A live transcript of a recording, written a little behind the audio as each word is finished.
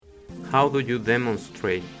how do you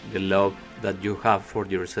demonstrate the love that you have for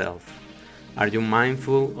yourself? Are you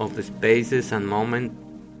mindful of the spaces and moments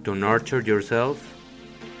to nurture yourself?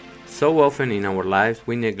 So often in our lives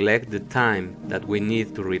we neglect the time that we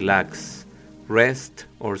need to relax, rest,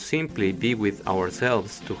 or simply be with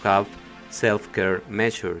ourselves to have self-care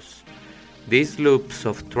measures. These loops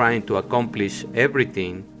of trying to accomplish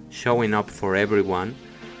everything, showing up for everyone,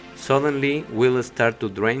 suddenly will start to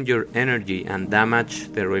drain your energy and damage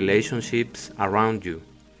the relationships around you.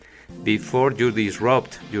 Before you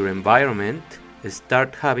disrupt your environment,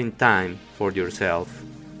 start having time for yourself.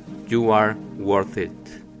 You are worth it.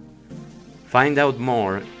 Find out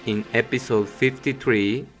more in episode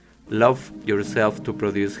 53, Love Yourself to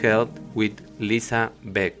Produce Health with Lisa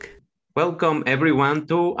Beck. Welcome everyone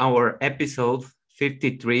to our episode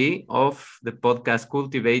 53 of the podcast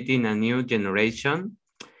Cultivating a New Generation.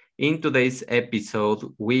 In today's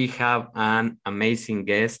episode, we have an amazing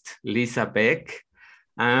guest, Lisa Beck,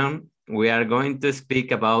 and we are going to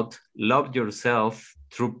speak about love yourself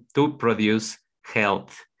to produce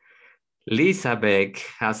health. Lisa Beck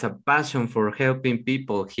has a passion for helping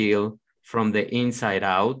people heal from the inside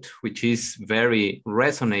out, which is very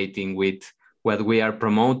resonating with what we are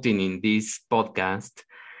promoting in this podcast.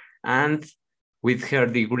 And with her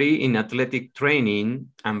degree in athletic training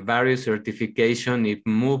and various certification in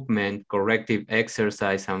movement, corrective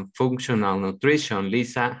exercise, and functional nutrition,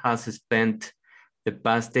 Lisa has spent the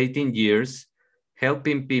past 18 years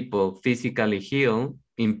helping people physically heal,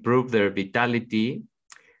 improve their vitality.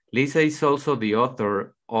 Lisa is also the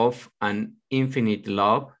author of An Infinite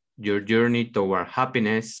Love, Your Journey Toward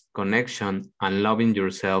Happiness, Connection, and Loving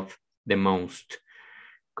Yourself the Most,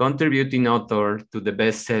 contributing author to the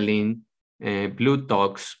best-selling Blue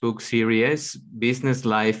Talks book series, Business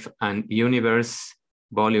Life and Universe,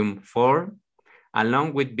 Volume 4,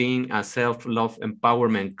 along with being a self-love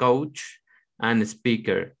empowerment coach and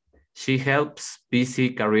speaker. She helps busy,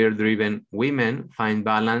 career-driven women find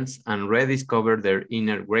balance and rediscover their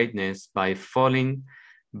inner greatness by falling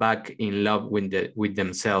back in love with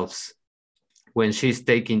themselves. When she's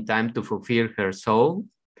taking time to fulfill her soul,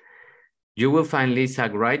 you will find Lisa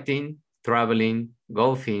writing, traveling,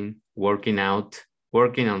 golfing, working out,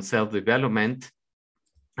 working on self-development,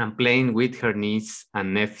 and playing with her niece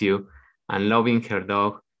and nephew, and loving her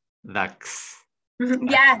dog, Dax.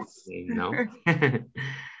 Yes. No?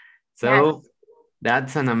 So yes.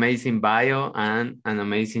 That's an amazing bio and an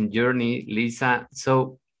amazing journey, Lisa.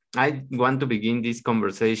 So I want to begin this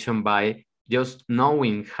conversation by just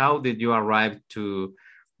knowing how did you arrive to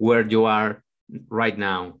where you are right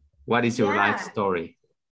now? What is your life story?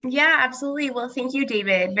 Yeah, absolutely. Well, thank you,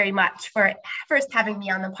 David, very much for first having me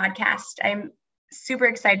on the podcast. I'm super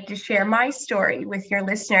excited to share my story with your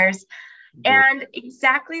listeners. And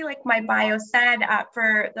exactly like my bio said,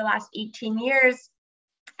 for the last 18 years,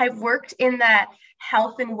 I've worked in the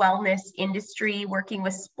health and wellness industry, working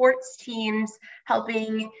with sports teams,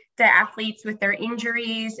 helping the athletes with their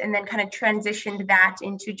injuries, and then kind of transitioned that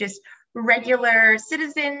into just regular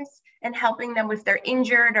citizens and helping them if they're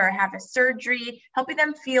injured or have a surgery, helping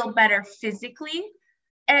them feel better physically.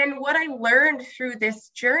 And what I learned through this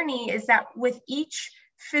journey is that with each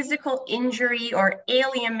physical injury or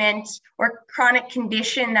ailment or chronic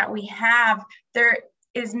condition that we have, there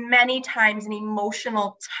is many times an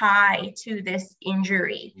emotional tie to this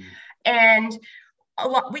injury. And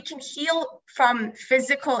we can heal from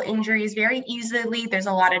physical injuries very easily. There's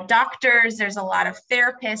a lot of doctors, there's a lot of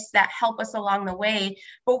therapists that help us along the way,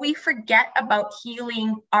 but we forget about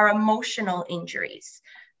healing our emotional injuries.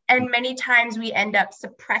 And many times we end up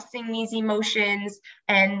suppressing these emotions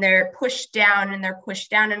and they're pushed down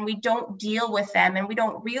and we don't deal with them and we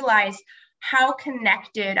don't realize how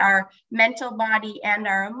connected our mental body and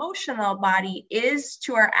our emotional body is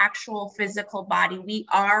to our actual physical body. We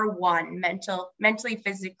are one, mentally,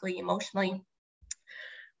 physically, emotionally.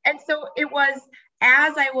 And so it was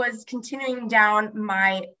as I was continuing down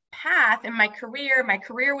my path and my career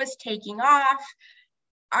was taking off,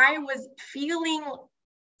 I was feeling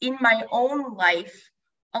in my own life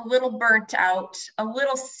a little burnt out, a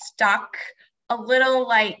little stuck, a little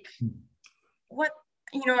like,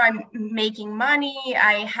 I'm making money.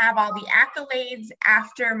 I have all the accolades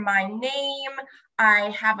after my name. I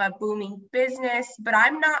have a booming business, but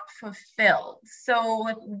I'm not fulfilled. So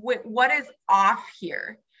what is off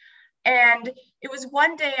here? And it was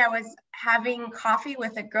one day I was having coffee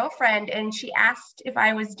with a girlfriend and she asked if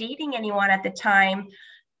I was dating anyone at the time.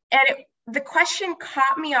 And the question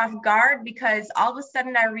caught me off guard because all of a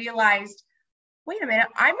sudden I realized, wait a minute,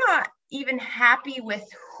 I'm not even happy with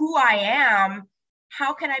who I am.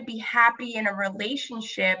 How can I be happy in a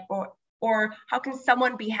relationship Or how can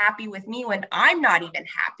someone be happy with me when I'm not even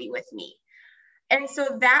happy with me? And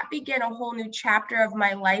so that began a whole new chapter of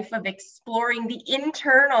my life of exploring the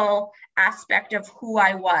internal aspect of who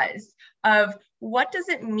I was, of what does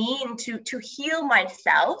it mean to heal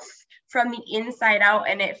myself from the inside out.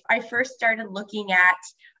 And if I first started looking at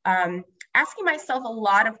asking myself a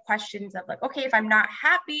lot of questions of like, okay, if I'm not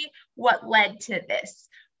happy, what led to this?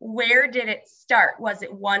 Where did it start? Was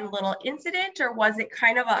it one little incident, or was it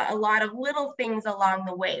kind of a lot of little things along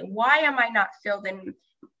the way? Why am I not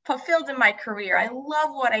fulfilled in my career? I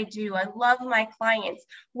love what I do. I love my clients.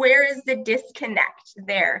 Where is the disconnect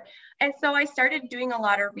there? And so I started doing a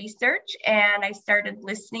lot of research, and I started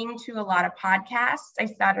listening to a lot of podcasts. I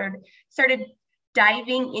started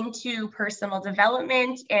diving into personal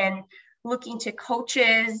development and looking to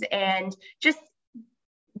coaches and just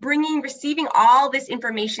receiving all this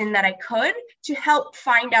information that I could to help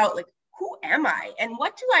find out, like, who am I and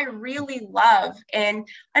what do I really love? And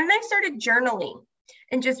then I started journaling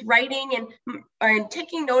and just writing and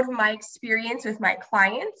taking note of my experience with my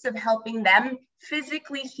clients, of helping them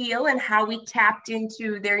physically heal and how we tapped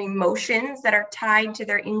into their emotions that are tied to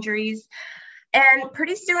their injuries. And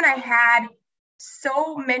pretty soon I had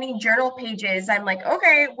so many journal pages. I'm like,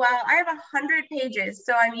 okay, well, I have 100 pages.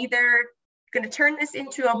 So I'm either going to turn this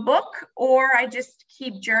into a book or I just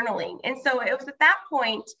keep journaling. And so it was at that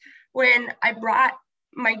point when I brought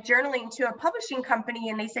my journaling to a publishing company,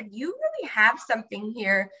 and they said, you really have something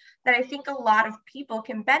here that I think a lot of people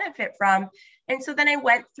can benefit from. And so then I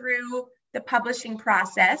went through the publishing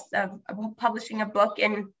process of publishing a book.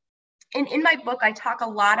 And in my book, I talk a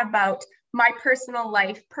lot about my personal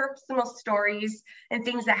life, personal stories, and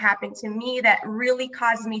things that happened to me that really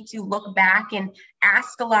caused me to look back and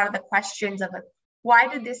ask a lot of the questions of, like, why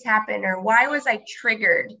did this happen? Or why was I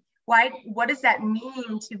triggered? What does that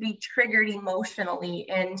mean to be triggered emotionally?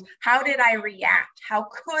 And how did I react? How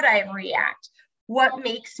could I react? What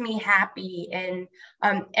makes me happy? And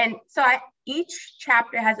so each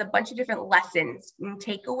chapter has a bunch of different lessons and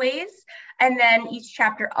takeaways. And then each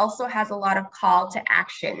chapter also has a lot of call to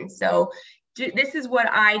action. So this is what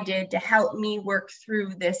I did to help me work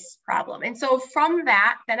through this problem. And so from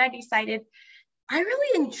that, then I decided I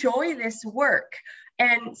really enjoy this work.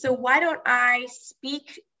 And so why don't I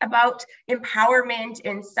speak about empowerment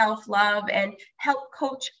and self-love and help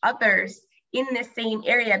coach others in the same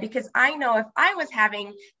area? Because I know if I was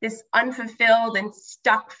having this unfulfilled and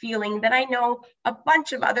stuck feeling, that I know a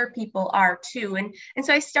bunch of other people are too. And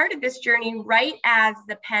so I started this journey right as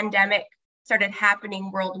the pandemic started happening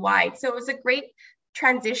worldwide. So it was a great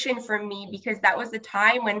transition for me, because that was the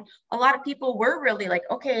time when a lot of people were really like,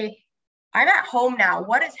 okay, I'm at home now.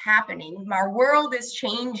 What is happening? Our world is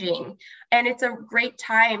changing. And it's a great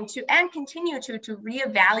time to continue to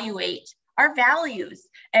reevaluate our values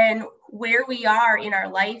and where we are in our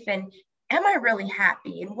life. And am I really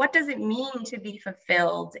happy? And what does it mean to be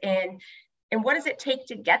fulfilled? And what does it take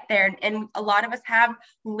to get there? And a lot of us have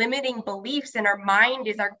limiting beliefs, and our mind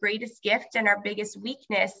is our greatest gift and our biggest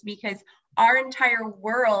weakness, because our entire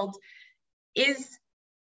world is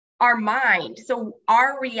our mind. So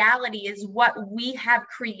our reality is what we have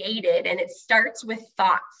created, and it starts with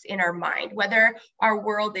thoughts in our mind, whether our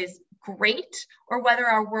world is great or whether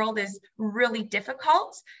our world is really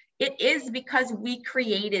difficult. It is because we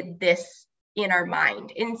created this in our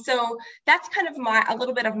mind. And so that's kind of a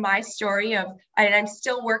little bit of my story and I'm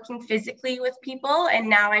still working physically with people, and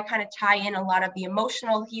now I kind of tie in a lot of the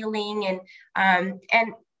emotional healing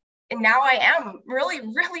and now I am really,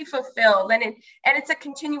 really fulfilled, and it's a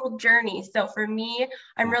continual journey. So for me,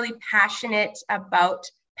 I'm really passionate about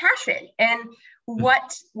passion and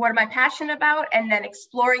what am I passionate about, and then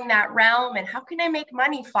exploring that realm and how can I make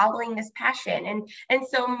money following this passion. And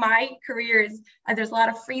so my career is, there's a lot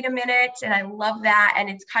of freedom in it, and I love that. And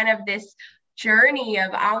it's kind of this journey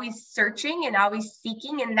of always searching and always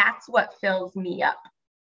seeking, and that's what fills me up.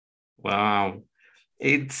 Wow.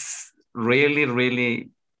 It's really,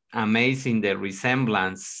 really amazing, the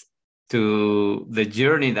resemblance to the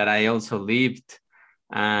journey that I also lived.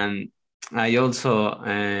 And I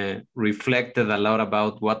also reflected a lot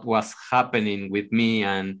about what was happening with me.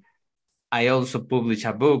 And I also published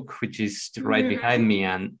a book, which is right behind me.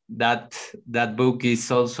 And that book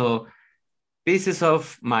is also pieces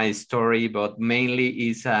of my story, but mainly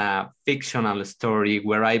is a fictional story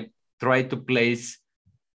where I try to place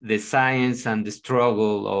the science and the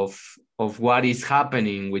struggle of what is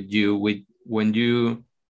happening with you when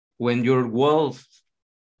your worlds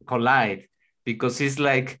collide, because it's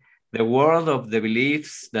like the world of the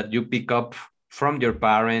beliefs that you pick up from your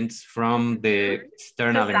parents, from the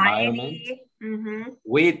external environment,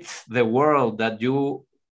 with the world that you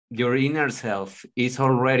your inner self is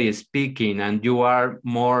already speaking and you are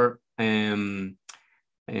more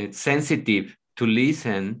sensitive to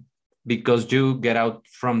listen because you get out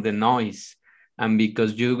from the noise and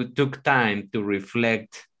because you took time to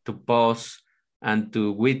reflect, to pause, and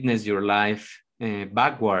to witness your life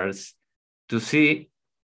backwards, to see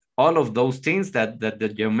all of those things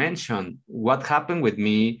that you mentioned. What happened with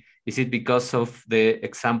me? Is it because of the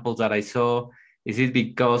examples that I saw? Is it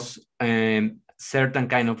because certain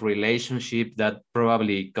kind of relationship that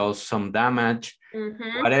probably caused some damage?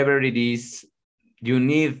 Mm-hmm. Whatever it is, you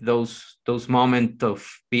need those moments of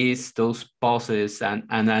peace, those pauses,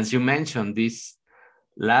 and as you mentioned, these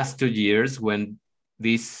last 2 years when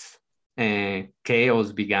this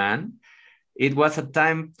chaos began, it was a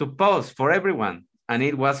time to pause for everyone, and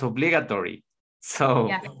it was obligatory. So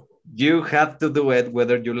Yeah. you have to do it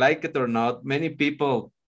whether you like it or not. Many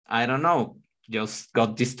people, I don't know, just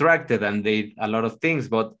got distracted and did a lot of things,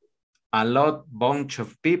 but a bunch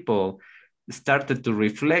of people started to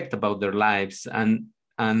reflect about their lives, and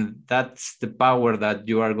that's the power that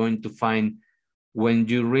you are going to find when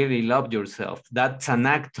you really love yourself. That's an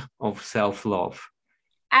act of self-love.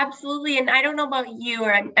 Absolutely. And I don't know about you,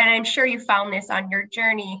 and I'm sure you found this on your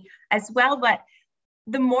journey as well, but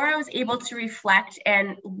the more I was able to reflect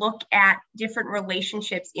and look at different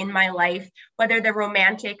relationships in my life, whether they're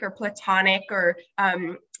romantic or platonic or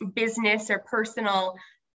business or personal,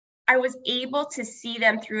 I was able to see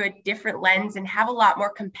them through a different lens and have a lot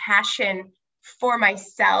more compassion for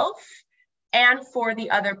myself and for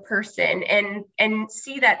the other person, and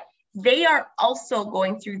see that they are also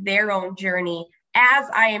going through their own journey as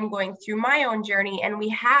I am going through my own journey. And we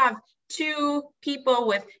have two people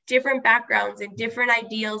with different backgrounds and different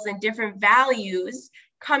ideals and different values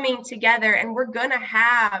coming together, and we're going to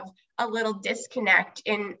have a little disconnect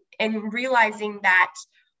in realizing that,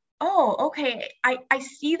 oh, okay, I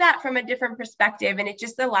see that from a different perspective. And it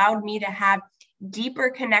just allowed me to have deeper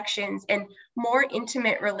connections and more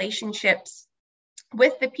intimate relationships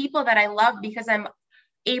with the people that I love, because I'm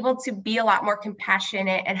able to be a lot more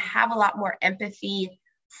compassionate and have a lot more empathy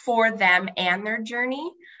for them and their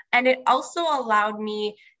journey. And it also allowed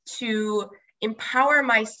me to empower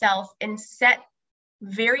myself and set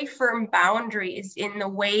very firm boundaries in the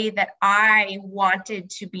way that I wanted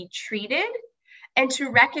to be treated, and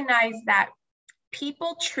to recognize that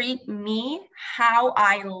people treat me how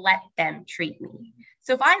I let them treat me.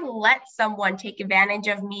 So if I let someone take advantage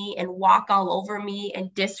of me and walk all over me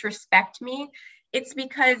and disrespect me, it's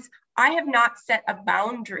because I have not set a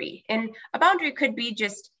boundary. And a boundary could be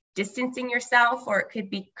just distancing yourself, or it could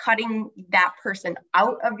be cutting that person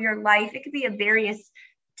out of your life. It could be a various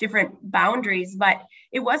different boundaries, but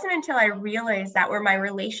it wasn't until I realized that where my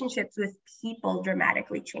relationships with people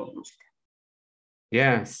dramatically changed.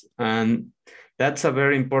 Yes, and that's a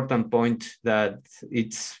very important point, that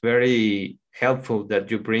it's very helpful that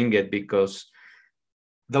you bring it, because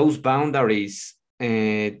those boundaries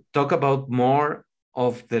talk about more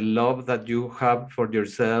of the love that you have for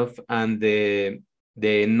yourself and the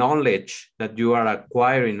knowledge that you are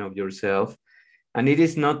acquiring of yourself. And it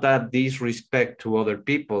is not a disrespect to other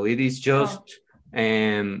people. It is just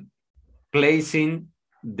placing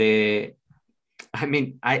the, I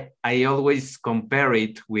mean, I always compare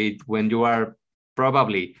it with when you are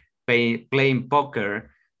probably playing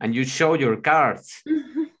poker and you show your cards.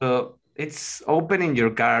 So it's opening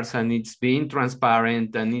your cards, and it's being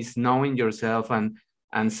transparent, and it's knowing yourself,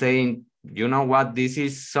 and saying, you know what, this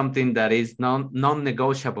is something that is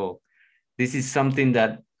non-negotiable. This is something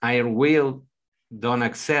that I don't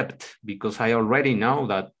accept, because I already know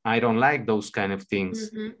that I don't like those kind of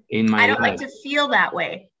things in my life. I don't like to feel that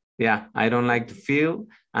way. Yeah, I don't like to feel,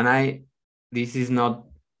 and this is not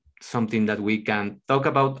something that we can talk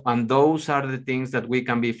about. And those are the things that we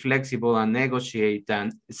can be flexible and negotiate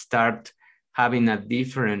and start having a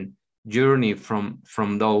different journey from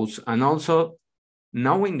those. And also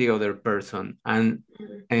knowing the other person and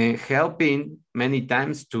helping many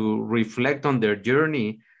times to reflect on their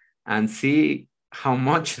journey and see how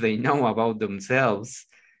much they know about themselves,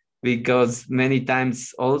 because many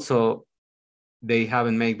times also they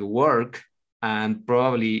haven't made the work, and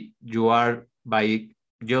probably you are, by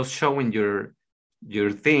just showing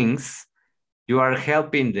your things, you are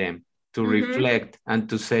helping them to reflect and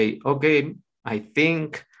to say, okay, I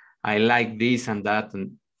think I like this and that,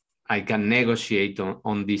 and I can negotiate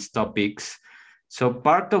on these topics. So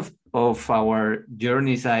part of our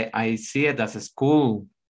journeys, I see it as a school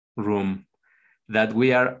room, that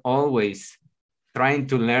we are always trying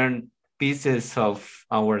to learn pieces of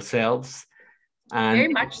ourselves. And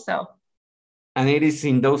very much so. And it is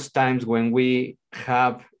in those times when we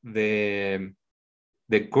have the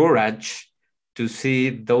the courage to see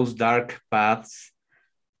those dark paths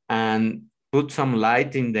and put some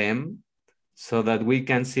light in them so that we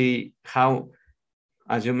can see how,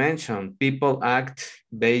 as you mentioned, people act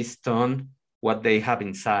based on what they have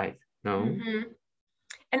inside, no? Mm-hmm.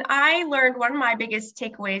 And I learned one of my biggest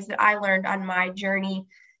takeaways that I learned on my journey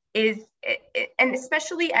is, and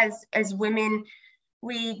especially as women,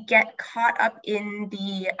 we get caught up in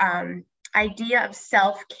the idea of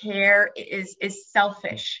self-care is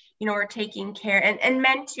selfish. You know, we're taking care, and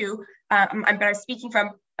men too. I'm speaking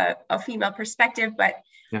from a female perspective, but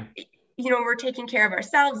yeah. You know, we're taking care of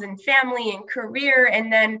ourselves and family and career,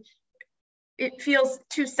 and then it feels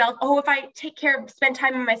too if I spend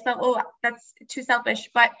time on myself, that's too selfish.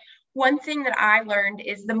 But one thing that I learned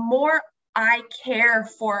is the more I care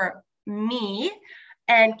for me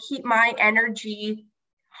and keep my energy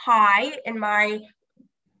high and my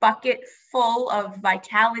bucket full of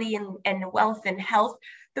vitality and wealth and health,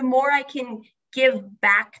 the more I can give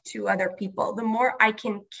back to other people, the more I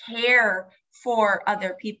can care for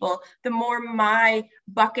other people, the more my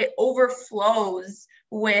bucket overflows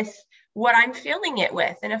with what I'm filling it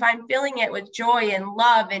with. And if I'm filling it with joy and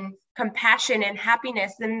love and compassion and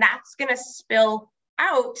happiness, then that's going to spill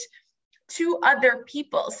out to other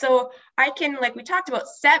people. So I can, like we talked about,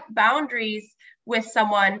 set boundaries with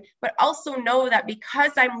someone, but also know that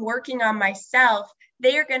because I'm working on myself,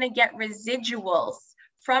 they are going to get residuals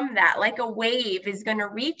from that. Like a wave is going to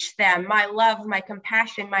reach them. My love, my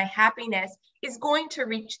compassion, my happiness is going to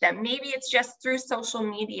reach them. Maybe it's just through social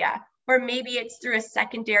media, or maybe it's through a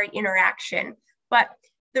secondary interaction, but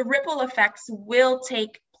the ripple effects will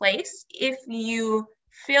take place if you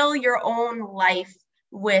fill your own life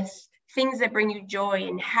with things that bring you joy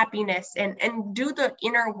and happiness, and do the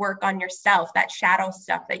inner work on yourself, that shadow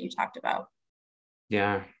stuff that you talked about.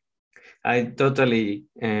 Yeah, I totally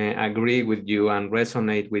agree with you and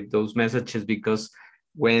resonate with those messages, because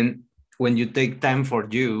when you take time for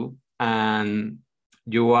you and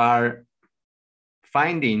you are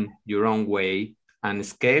finding your own way and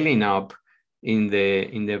scaling up in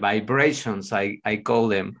the vibrations, I call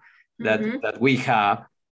them, that we have,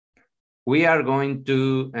 we are going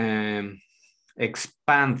to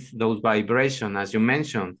expand those vibrations, as you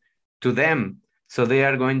mentioned, to them. So they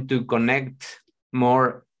are going to connect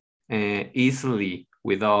more easily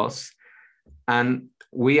with us. And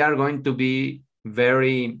we are going to be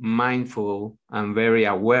very mindful and very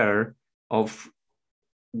aware of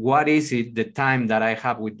what is it, the time that I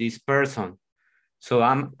have with this person. So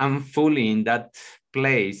I'm fully in that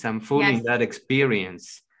place, I'm fully in that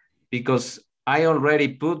experience, because I already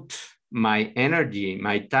put my energy,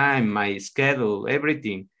 my time, my schedule,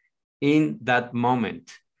 everything in that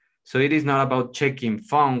moment. So it is not about checking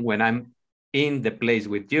phone when I'm in the place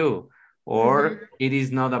with you, or it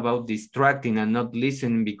is not about distracting and not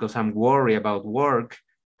listening because I'm worried about work.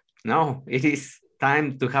 No, it is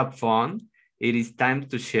time to have fun. It is time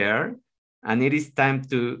to share, and it is time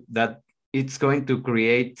that it's going to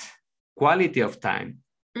create quality of time,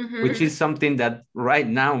 which is something that right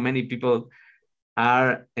now many people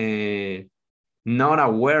are not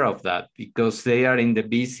aware of, that because they are in the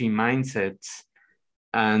busy mindsets.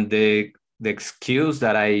 And the excuse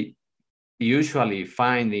that I usually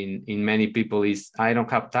find in many people is, I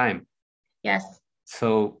don't have time. Yes.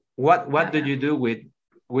 So what do you do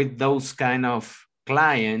with those kind of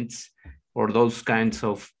clients or those kinds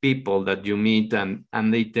of people that you meet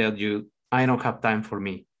and they tell you, I don't have time for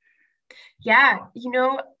me? Yeah, you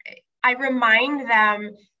know, I remind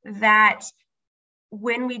them that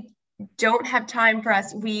when we don't have time for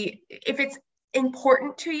us, if it's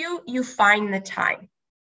important to you, you find the time.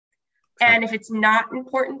 Exactly. And if it's not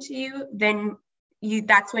important to you, then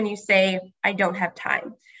that's when you say, I don't have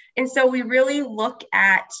time. And so we really look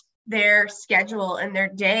at their schedule and their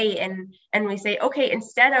day, and we say, okay,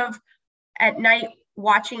 instead of at night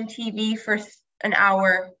watching TV for an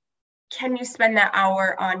hour, can you spend that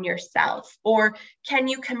hour on yourself? Or can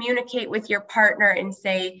you communicate with your partner and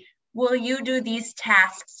say, will you do these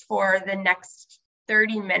tasks for the next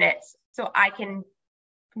 30 minutes so I can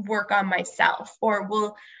work on myself? Or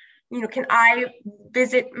can I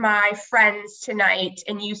visit my friends tonight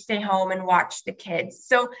and you stay home and watch the kids?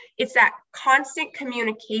 So it's that constant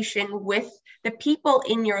communication with the people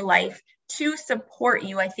in your life to support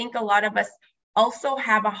you. I think a lot of us also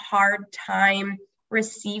have a hard time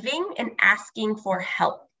receiving and asking for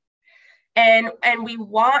help. And we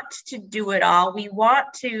want to do it all.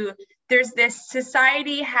 There's this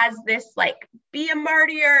society has this, like, be a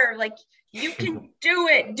martyr, like you can do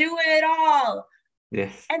it all.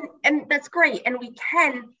 Yes. And that's great. And we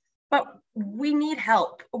can, but we need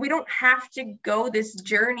help. We don't have to go this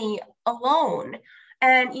journey alone.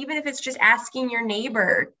 And even if it's just asking your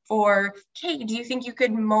neighbor for, hey, do you think you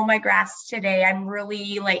could mow my grass today? I'm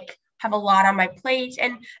really like have a lot on my plate,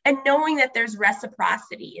 and knowing that there's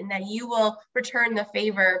reciprocity and that you will return the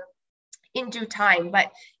favor in due time.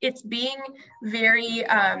 But it's being very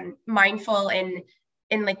mindful and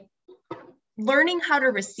like learning how to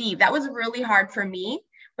receive. That was really hard for me,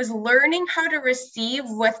 was learning how to receive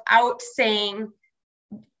without saying,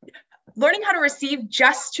 learning how to receive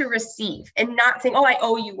just to receive, and not saying, oh, I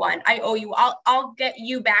owe you one. I owe you. I'll get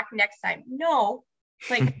you back next time. No,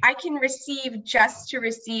 like I can receive just to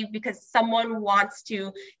receive because someone wants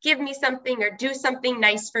to give me something or do something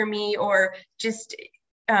nice for me, or just,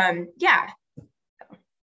 yeah.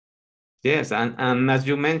 Yes, and as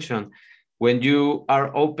you mentioned, when you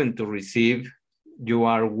are open to receive, you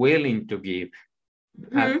are willing to give.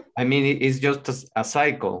 Mm-hmm. I mean, it's just a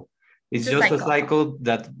cycle. It's just a cycle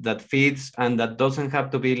that feeds, and that doesn't have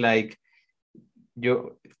to be like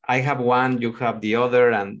I have one, you have the other,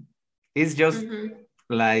 and it's just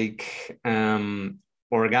like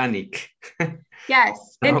organic.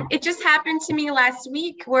 Yes. And it just happened to me last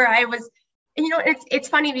week where I was, it's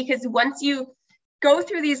funny because once you go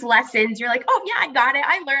through these lessons, you're like, oh yeah, I got it.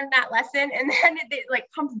 I learned that lesson. And then it like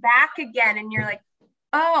comes back again and you're like,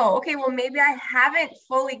 oh, okay, well, maybe I haven't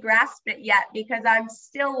fully grasped it yet because I'm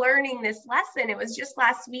still learning this lesson. It was just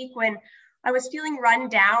last week when I was feeling run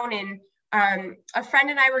down, and a friend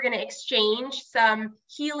and I were going to exchange some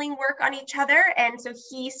healing work on each other. And so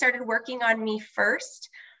he started working on me first.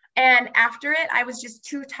 And after it, I was just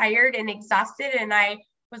too tired and exhausted. And I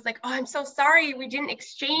was like, oh, I'm so sorry. We didn't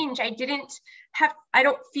exchange. I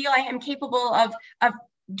don't feel I am capable of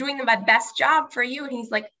doing my best job for you. And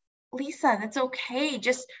he's like, Lisa, that's okay.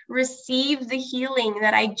 Just receive the healing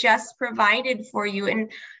that I just provided for you. And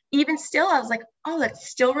even still, I was like, oh, that's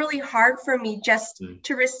still really hard for me just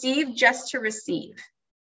to receive,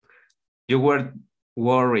 You were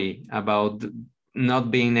worried about not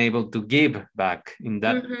being able to give back in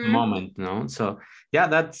that moment, no? So yeah,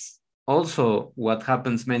 that's also what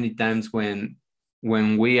happens many times when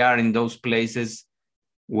we are in those places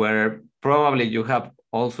where probably you have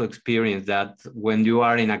also experienced that when you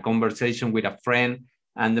are in a conversation with a friend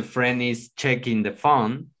and the friend is checking the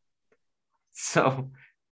phone. So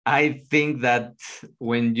I think that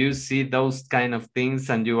when you see those kind of things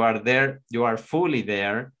and you are there, you are fully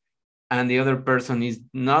there, and the other person is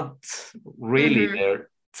not really there.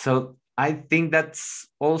 So I think that's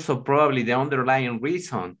also probably the underlying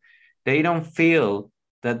reason. They don't feel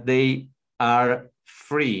that they are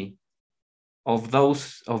free of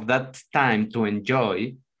that time to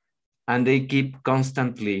enjoy, and they keep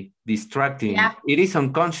constantly distracting. Yeah. It is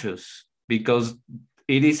unconscious because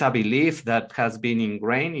it is a belief that has been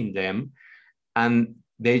ingrained in them, and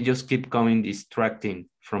they just keep coming distracting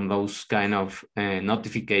from those kind of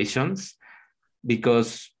notifications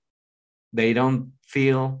because they don't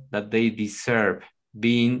feel that they deserve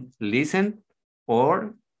being listened,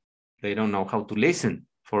 or they don't know how to listen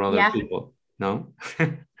for other people. No?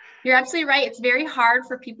 You're absolutely right. It's very hard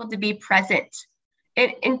for people to be present.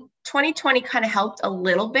 In 2020 kind of helped a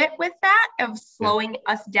little bit with that, of slowing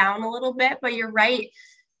us down a little bit, but you're right.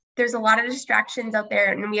 There's a lot of distractions out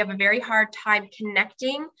there, and we have a very hard time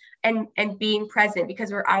connecting and being present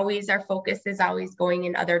because our focus is always going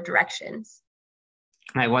in other directions.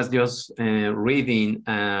 I was just reading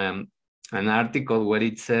an article where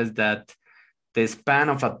it says that the span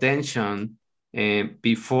of attention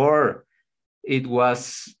before it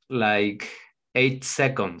was like 8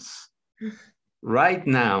 seconds. Right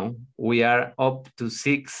now, we are up to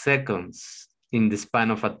 6 seconds in the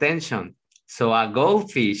span of attention. So a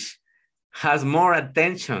goldfish has more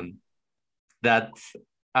attention than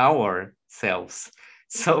ourselves.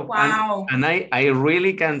 So, wow. And I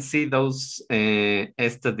really can see those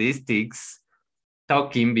statistics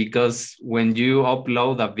talking, because when you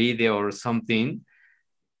upload a video or something,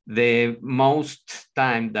 the most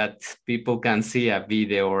time that people can see a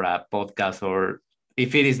video or a podcast, or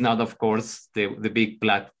if it is not, of course, the big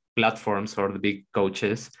platforms or the big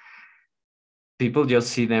coaches, people just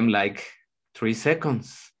see them like 3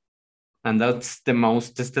 seconds. And that's the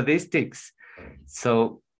most statistics.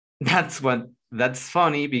 So that's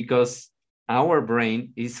funny, because our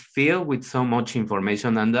brain is filled with so much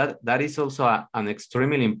information, and that is also an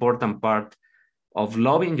extremely important part of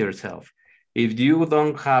loving yourself. If you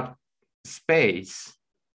don't have space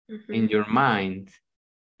in your mind,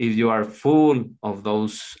 if you are full of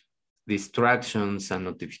those distractions and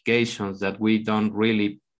notifications that we don't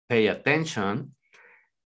really pay attention,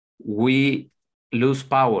 we lose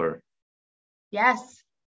power. Yes.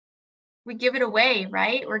 we give it away,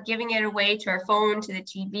 right? We're giving it away to our phone, to the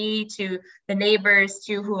TV, to the neighbors,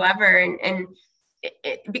 to whoever, and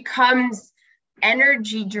it becomes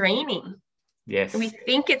energy draining. Yes. We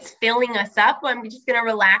think it's filling us up. I'm just going to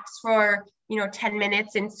relax for 10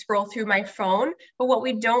 minutes and scroll through my phone. But what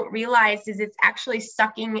we don't realize is it's actually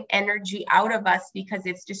sucking energy out of us because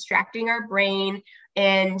it's distracting our brain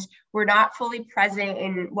and we're not fully present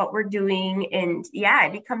in what we're doing. And yeah,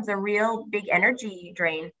 it becomes a real big energy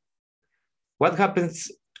drain. What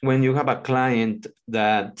happens when you have a client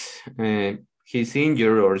that he's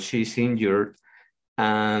injured or she's injured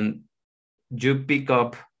and you pick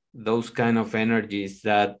up those kind of energies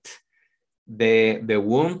that the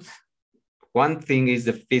wound, one thing is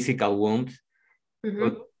the physical wound,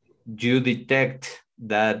 but you detect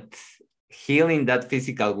that healing that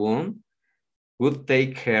physical wound would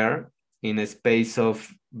take her in a space of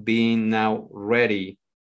being now ready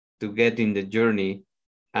to get in the journey,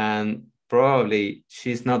 and probably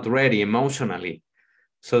she's not ready emotionally,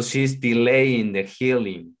 so she's delaying the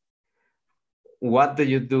healing. What do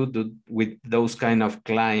you do with those kind of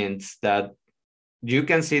clients that you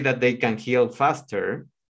can see that they can heal faster,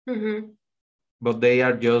 but they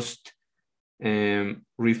are just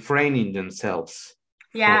refraining themselves?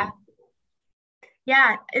 Yeah,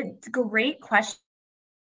 it's a great question.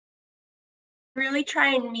 Really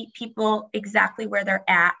try and meet people exactly where they're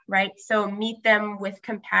at, right? So meet them with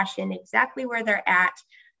compassion exactly where they're at.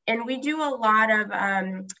 And we do a lot of,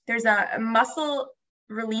 there's a muscle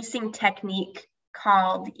releasing technique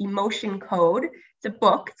called Emotion Code. It's a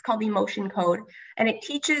book, it's called Emotion Code, and it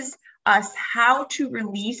teaches us how to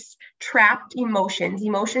release trapped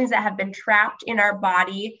emotions that have been trapped in our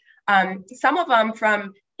body. Some of them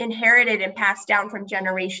from inherited and passed down from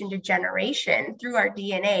generation to generation through our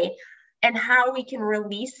DNA, and how we can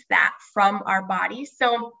release that from our body.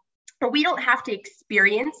 So we don't have to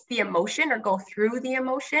experience the emotion or go through the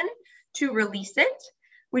emotion to release it.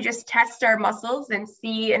 We just test our muscles and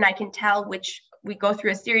see, and I can tell which, we go through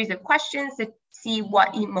a series of questions to see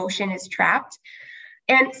what emotion is trapped.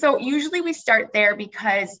 And so usually we start there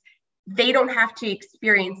because they don't have to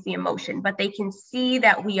experience the emotion, but they can see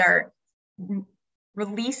that we are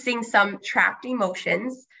releasing some trapped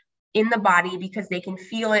emotions in the body because they can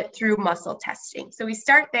feel it through muscle testing. So we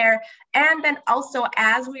start there. And then also,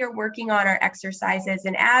 as we are working on our exercises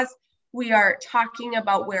and as we are talking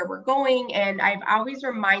about where we're going, and I've always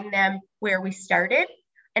remind them where we started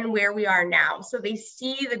and where we are now. So they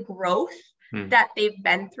see the growth that they've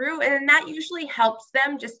been through. And that usually helps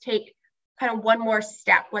them just take kind of one more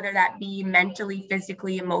step, whether that be mentally,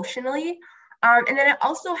 physically, emotionally. And then it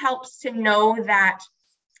also helps to know that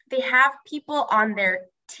they have people on their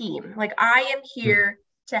team. Like, I am here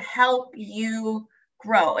to help you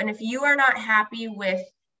grow. And if you are not happy with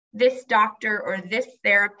this doctor or this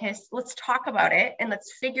therapist, let's talk about it and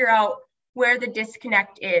let's figure out where the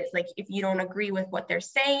disconnect is. Like, if you don't agree with what they're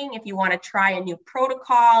saying, if you want to try a new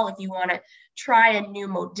protocol, if you want to try a new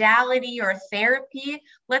modality or therapy,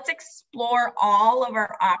 let's explore all of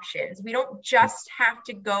our options. We don't just have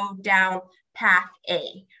to go down path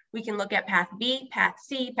A. We can look at path B, path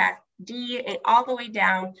C, path D, and all the way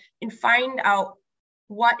down and find out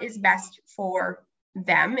what is best for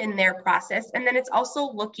them in their process. And then it's also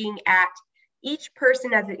looking at each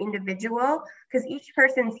person as an individual, because each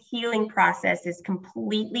person's healing process is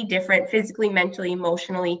completely different, physically, mentally,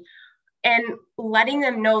 emotionally, and letting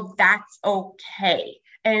them know that's okay.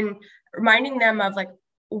 And reminding them of, like,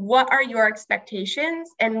 what are your expectations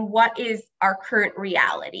and what is our current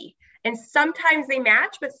reality? And sometimes they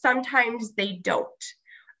match, but sometimes they don't.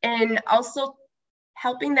 And also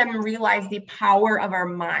helping them realize the power of our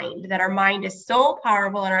mind, that our mind is so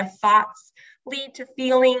powerful, and our thoughts lead to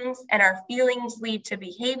feelings, and our feelings lead to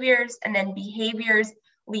behaviors, and then behaviors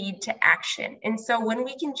lead to action. And so when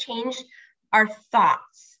we can change our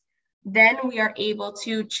thoughts, then we are able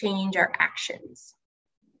to change our actions.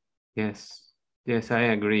 Yes, I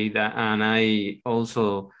agree that, and I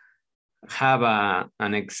also have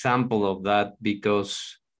an example of that,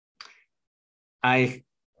 because I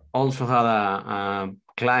also had a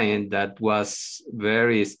client that was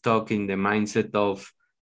very stuck in the mindset of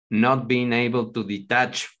not being able to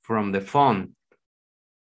detach from the phone.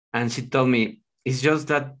 And she told me, it's just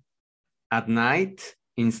that at night,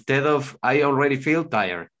 instead of, I already feel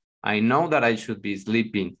tired, I know that I should be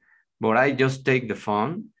sleeping, but I just take the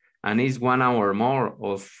phone and it's 1 hour more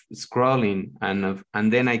of scrolling,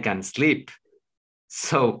 and then I can sleep.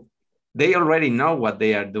 So they already know what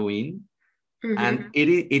they are doing. And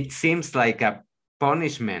it seems like a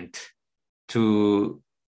punishment to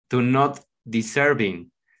not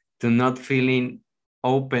deserving, to not feeling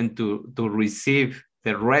open to receive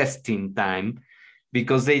the resting time,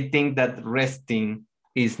 because they think that resting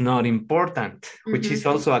is not important, which is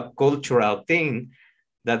also a cultural thing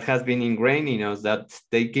that has been ingrained in us, that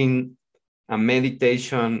taking a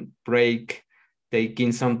meditation break,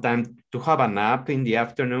 taking some time to have a nap in the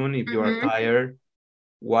afternoon if you are tired,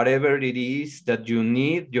 whatever it is that you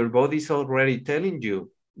need, your body's already telling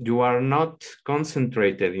you. You are not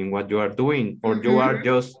concentrated in what you are doing, or you are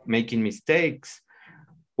just making mistakes.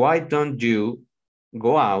 Why don't you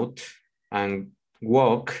go out and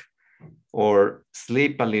walk or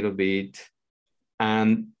sleep a little bit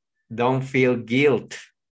and don't feel guilt?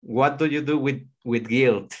 What do you do with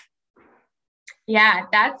guilt? Yeah,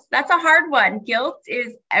 that's a hard one. Guilt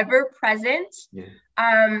is ever present.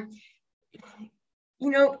 Yeah.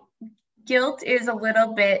 Guilt is a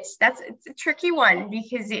little bit, it's a tricky one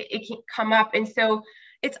because it can come up. And so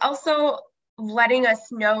it's also letting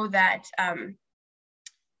us know that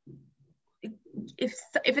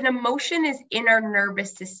if an emotion is in our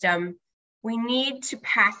nervous system, we need to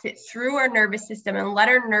pass it through our nervous system and let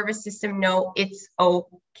our nervous system know it's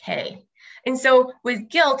okay. And so with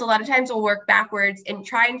guilt, a lot of times we'll work backwards and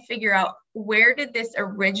try and figure out, where did this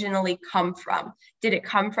originally come from? Did it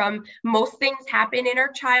come from, most things happen in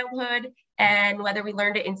our childhood, and whether we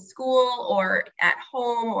learned it in school or at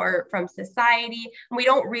home or from society, and we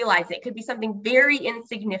don't realize it. It could be something very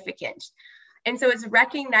insignificant. And so it's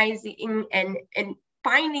recognizing and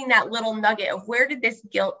finding that little nugget of, where did this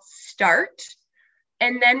guilt start?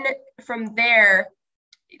 And then from there,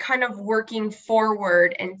 kind of working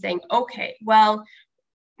forward and saying, okay, well,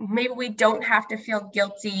 maybe we don't have to feel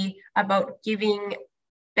guilty about giving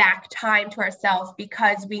back time to ourselves,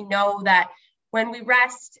 because we know that when we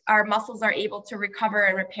rest, our muscles are able to recover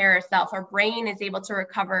and repair ourselves. Our brain is able to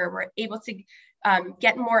recover. We're able to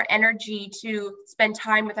get more energy to spend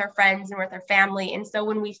time with our friends and with our family. And so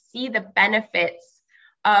when we see the benefits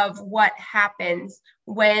of what happens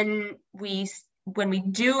when we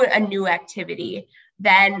do a new activity,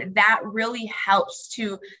 then that really helps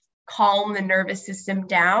to calm the nervous system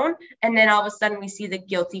down. And then all of a sudden we see the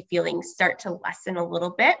guilty feelings start to lessen a little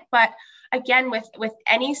bit. But again, with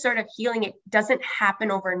any sort of healing, it doesn't happen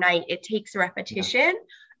overnight. It takes repetition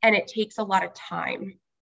and it takes a lot of time.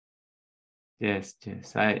 Yes,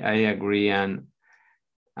 I agree. And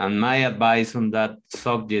my advice on that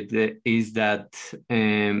subject is that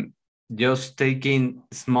just taking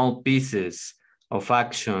small pieces of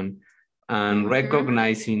action and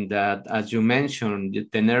recognizing that, as you mentioned,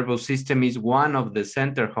 the nervous system is one of the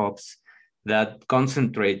center hubs that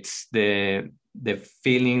concentrates the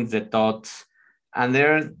feelings, the thoughts, and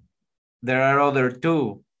there are other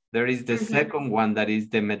two. There is the second one, that is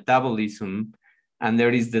the metabolism, and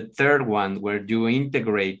there is the third one where you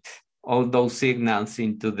integrate all those signals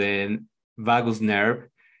into the vagus nerve,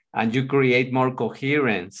 and you create more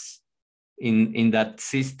coherence in that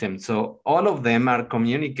system. So all of them are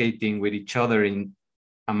communicating with each other in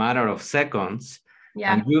a matter of seconds.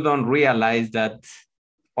 Yeah. And you don't realize that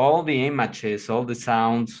all the images, all the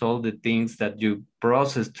sounds, all the things that you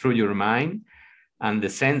process through your mind and the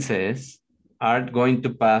senses are going to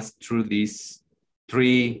pass through this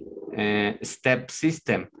three-step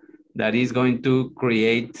system that is going to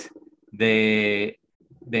create the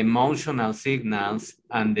emotional signals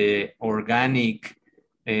and the organic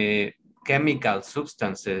chemical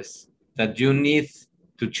substances that you need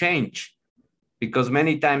to change. Because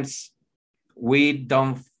many times we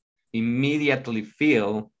don't immediately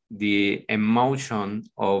feel the emotion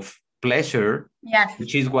of pleasure, yes,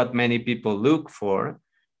 which is what many people look for,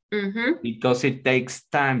 because it takes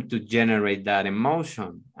time to generate that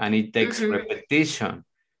emotion and it takes repetition.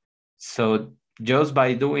 So just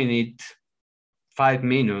by doing it 5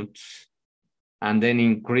 minutes and then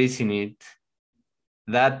increasing it,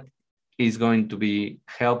 that is going to be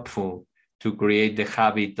helpful to create the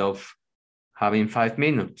habit of having 5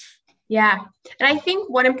 minutes. Yeah. And I think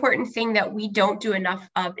one important thing that we don't do enough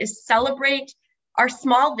of is celebrate our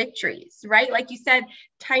small victories, right? Like you said,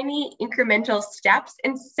 tiny incremental steps,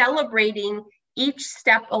 and celebrating each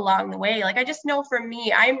step along the way. Like, I just know for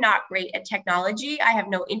me, I'm not great at technology. I have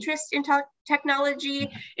no interest in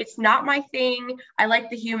technology. It's not my thing. I like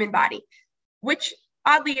the human body, which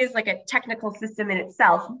oddly is like a technical system in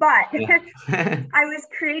itself. But I was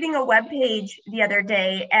creating a web page the other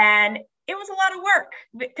day, and it was a lot of work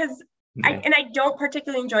because I don't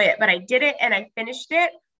particularly enjoy it, but I did it and I finished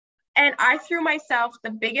it. And I threw myself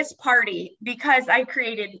the biggest party because I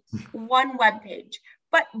created one web page.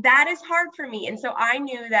 But that is hard for me. And so I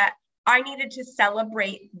knew that I needed to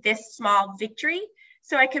celebrate this small victory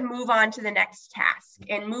so I could move on to the next task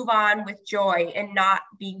and move on with joy and not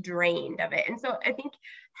be drained of it. And so I think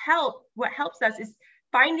what helps us is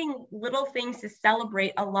finding little things to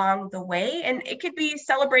celebrate along the way. And it could be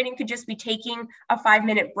celebrating, could just be taking a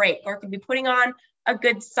 5-minute break, or it could be putting on a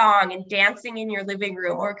good song and dancing in your living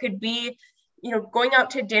room, or it could be, going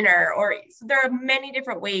out to dinner, or so there are many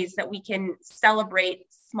different ways that we can celebrate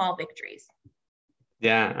small victories.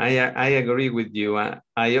 Yeah, I agree with you.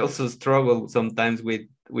 I also struggle sometimes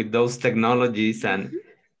with those technologies, and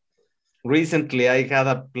recently I had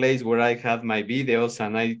a place where I had my videos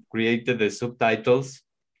and I created the subtitles.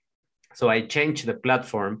 So I changed the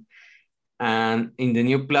platform, and in the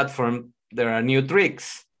new platform, there are new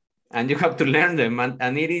tricks and you have to learn them.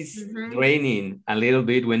 And it is draining a little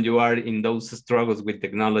bit when you are in those struggles with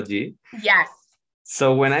technology. Yes.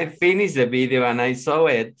 So when I finished the video and I saw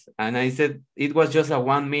it, and I said, it was just a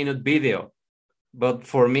 1-minute video. But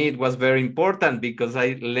for me, it was very important because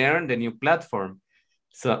I learned the new platform.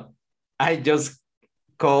 So I just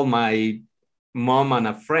called my mom and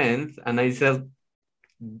a friend and I said,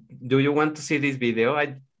 do you want to see this video?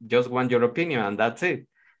 I just want your opinion, and that's it.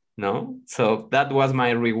 No? So that was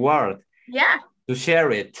my reward. Yeah. To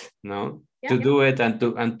share it, no? Yeah. To do it and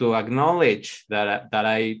to acknowledge that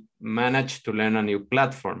I managed to learn a new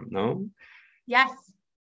platform, no? Yes.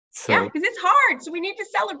 So, yeah, because it's hard. So we need to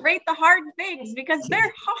celebrate the hard things because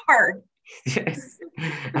they're hard. Yes.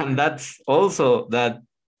 And that's also that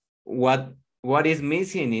what is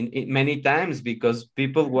missing in many times, because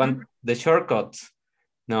people want the shortcuts.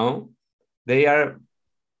 No, they are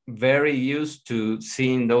very used to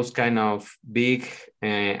seeing those kind of big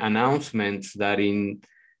announcements that in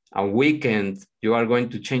a weekend you are going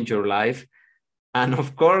to change your life. And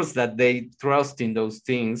of course that they trust in those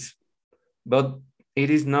things, but it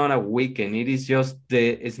is not a weekend. It is just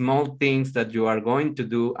the small things that you are going to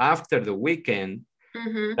do after the weekend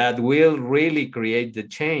that will really create the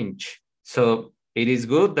change. So it is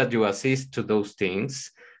good that you assist to those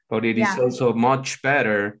things, but it is also much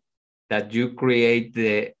better that you create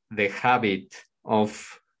the habit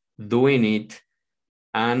of doing it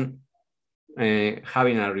and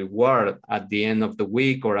having a reward at the end of the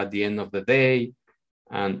week or at the end of the day,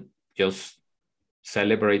 and just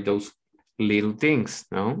celebrate those little things,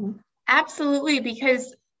 no? Absolutely,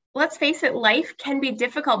 because let's face it, life can be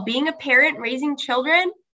difficult. Being a parent, raising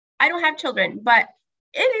children, I don't have children, but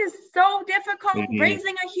it is so difficult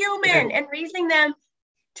raising a human and raising them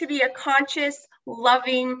to be a conscious,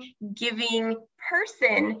 loving, giving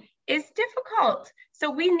person is difficult. So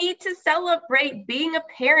we need to celebrate being a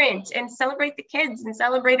parent and celebrate the kids and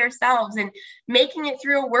celebrate ourselves, and making it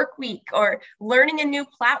through a work week or learning a new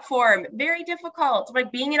platform, very difficult.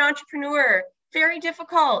 Like being an entrepreneur, very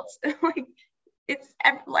difficult. Like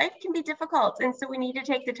life can be difficult. And so we need to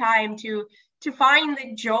take the time to find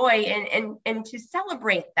the joy and to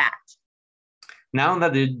celebrate that. Now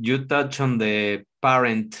that you touch on the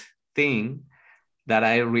parent thing that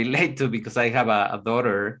I relate to, because I have a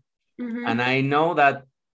daughter, and I know that,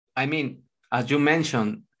 I mean, as you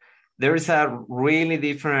mentioned, there is a really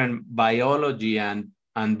different biology and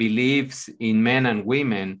beliefs in men and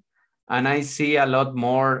women. And I see a lot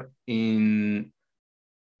more in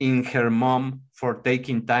her mom for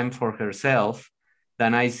taking time for herself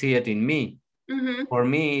than I see it in me. For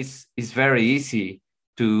me, it's very easy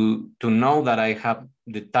to know that I have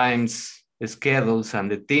the times, schedules, and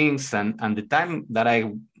the things and the time that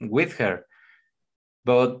I'm with her.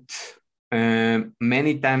 But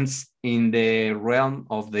many times in the realm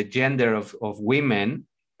of the gender of women,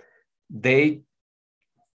 they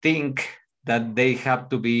think that they have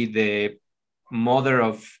to be the mother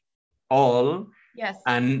of all. Yes.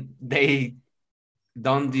 And they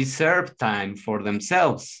don't deserve time for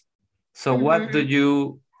themselves. So what do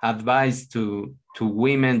you advise to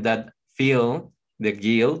women that feel the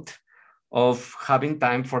guilt of having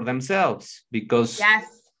time for themselves? Because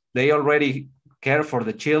they already care for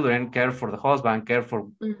the children, care for the husband, care for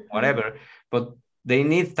whatever, but they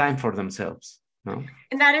need time for themselves. No?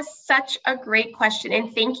 And that is such a great question.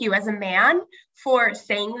 And thank you as a man for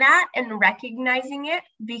saying that and recognizing it,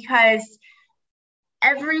 because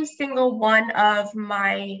every single one of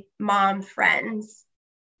my mom friends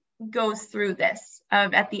goes through this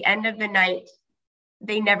of at the end of the night,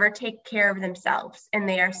 they never take care of themselves and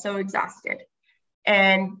they are so exhausted.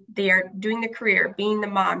 And they are doing the career, being the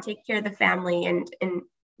mom, taking care of the family and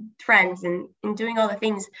friends and doing all the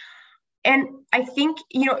things. And I think,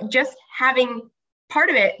 just having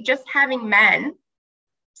part of it, just having men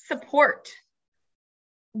support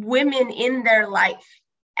women in their life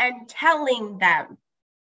and telling them,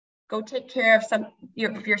 go take care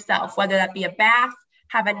of yourself, whether that be a bath,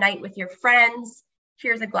 have a night with your friends,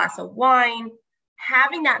 here's a glass of wine,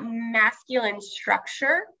 having that masculine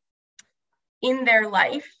structure in their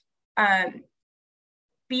life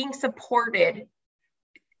being supported,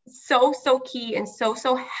 so key and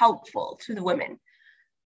so helpful to the women.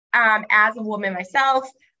 As a woman myself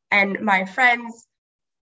and my friends,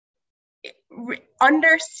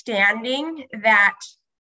 understanding that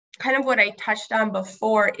kind of what I touched on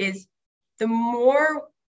before is the more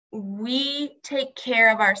we take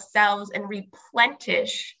care of ourselves and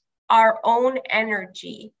replenish our own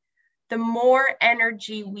energy, the more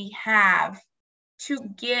energy we have to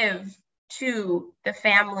give to the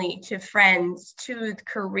family, to friends, to the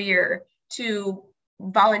career, to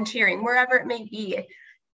volunteering, wherever it may be.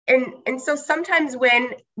 And so sometimes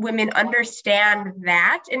when women understand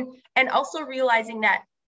that, and also realizing that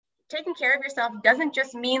taking care of yourself doesn't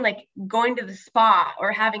just mean like going to the spa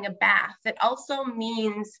or having a bath. It also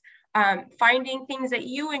means finding things that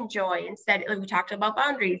you enjoy instead. Like we talked about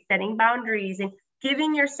boundaries, setting boundaries, and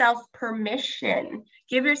giving yourself permission.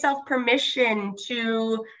 Give yourself permission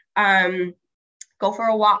to go for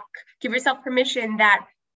a walk. Give yourself permission that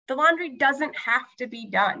the laundry doesn't have to be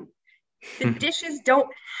done. The dishes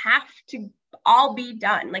don't have to all be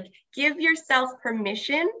done. Like, give yourself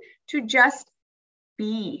permission to just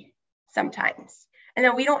be sometimes. And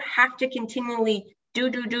then we don't have to continually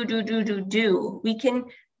do. We can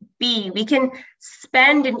be. We can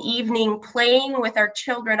spend an evening playing with our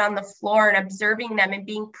children on the floor and observing them and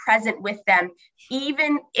being present with them,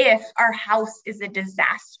 even if our house is a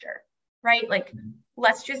disaster, right? Like,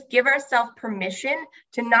 let's just give ourselves permission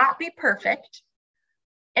to not be perfect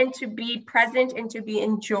and to be present and to be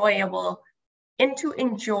enjoyable and to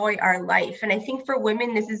enjoy our life. And I think for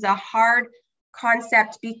women, this is a hard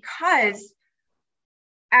concept because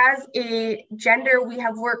as a gender, we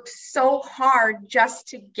have worked so hard just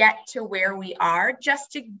to get to where we are,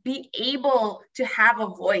 just to be able to have a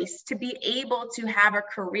voice, to be able to have a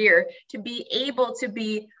career, to be able to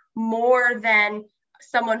be more than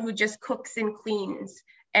someone who just cooks and cleans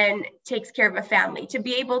and takes care of a family, to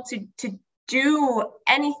be able to do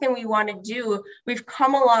anything we want to do. We've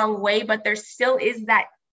come a long way, but there still is that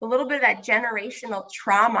a little bit of that generational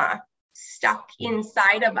trauma stuck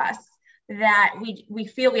inside of us that we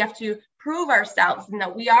feel we have to prove ourselves and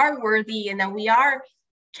that we are worthy and that we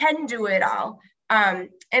can do it all. And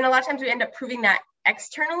a lot of times we end up proving that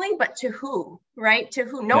externally, but to who, right? To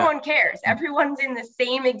who? No one cares. Everyone's in the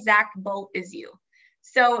same exact boat as you.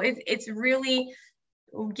 So it's really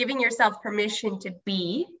giving yourself permission to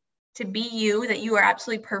be you, that you are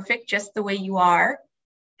absolutely perfect just the way you are,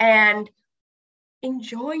 and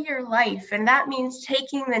enjoy your life. And that means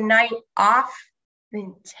taking the night off,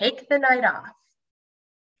 then take the night off.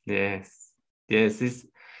 Yes,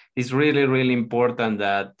 it's really, really important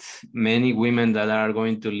that many women that are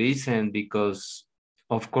going to listen, because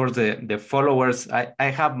of course the followers, I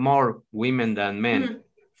have more women than men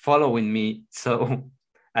following me. So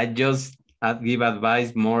I just give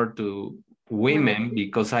advice more to women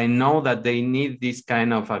because I know that they need this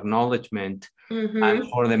kind of acknowledgement. And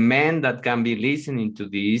for the men that can be listening to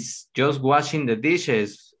this, just washing the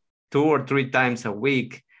dishes 2 or 3 times a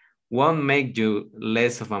week won't make you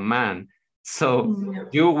less of a man. So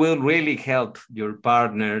you will really help your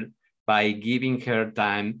partner by giving her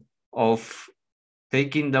time of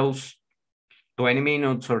taking those 20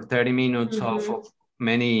 minutes or 30 minutes off of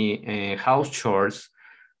many house chores,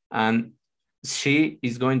 and she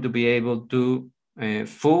is going to be able to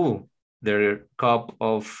fill their cup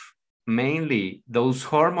of mainly those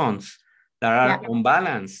hormones that are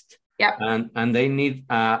unbalanced. And they need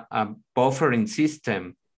a buffering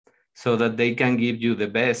system so that they can give you the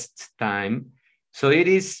best time. So it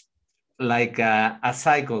is like a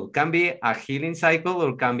cycle. Can be a healing cycle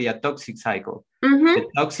or can be a toxic cycle. The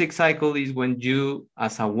toxic cycle is when you,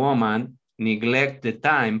 as a woman, neglect the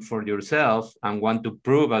time for yourself and want to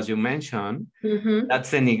prove, as you mentioned.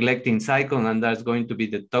 That's a neglecting cycle, and that's going to be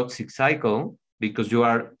the toxic cycle because you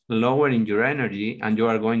are lowering your energy and you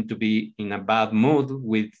are going to be in a bad mood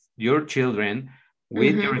with your children,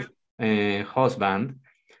 with your husband.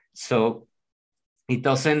 So it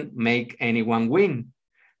doesn't make anyone win.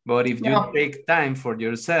 But if you take time for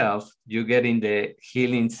yourself, you get in the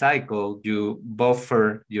healing cycle, you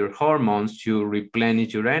buffer your hormones, you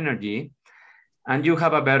replenish your energy, and you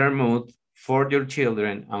have a better mood for your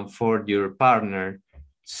children and for your partner.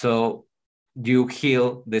 So you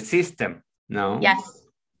heal the system, no? Yes.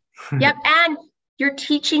 Yep. And you're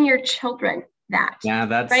teaching your children that. Yeah,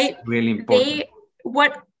 that's right? Really important.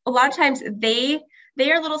 A lot of times they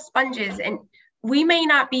are little sponges, and we may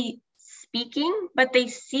not be speaking, but they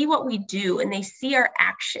see what we do and they see our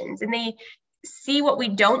actions and they see what we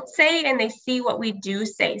don't say and they see what we do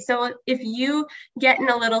say. So if you get in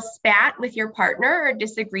a little spat with your partner or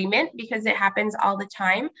disagreement, because it happens all the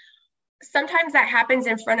time, sometimes that happens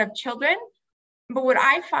in front of children. But what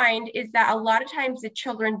I find is that a lot of times the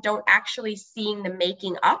children don't actually seeing the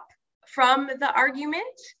making up from the argument.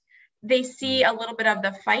 They see a little bit of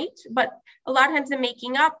the fight, but a lot of times the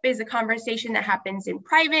making up is a conversation that happens in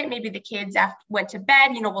private. Maybe the kids went to bed,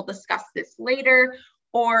 we'll discuss this later,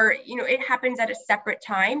 or, it happens at a separate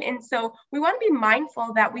time. And so we want to be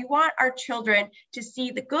mindful that we want our children to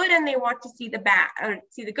see the good and they want to see the bad, or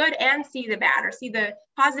see the good and see the bad, or see the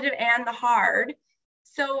positive and the hard,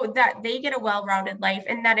 so that they get a well-rounded life.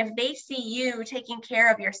 And that if they see you taking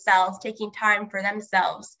care of yourselves, taking time for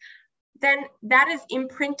themselves, then that is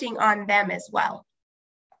imprinting on them as well.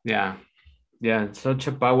 Yeah, such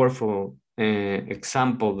a powerful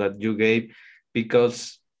example that you gave,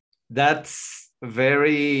 because that's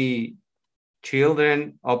very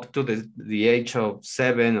children up to the age of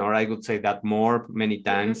 7, or I would say that more, many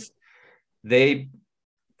times, they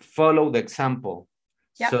follow the example.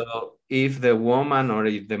 Yep. So if the woman or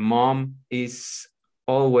if the mom is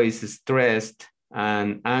always stressed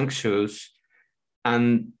and anxious,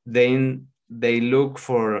 and then they look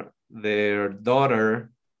for their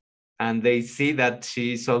daughter and they see that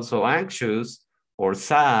she's also anxious or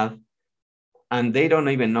sad, and they don't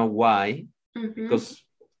even know why, because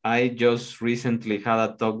I just recently had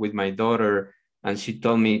a talk with my daughter, and she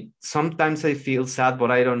told me, sometimes I feel sad,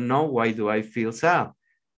 but I don't know why do I feel sad.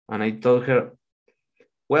 And I told her,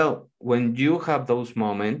 well, when you have those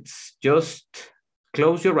moments, just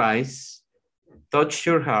close your eyes, touch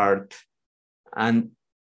your heart, and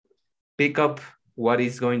pick up what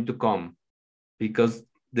is going to come, because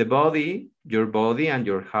your body and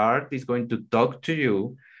your heart is going to talk to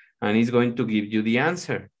you and is going to give you the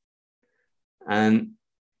answer. And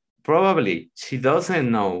probably she doesn't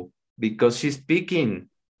know because she's picking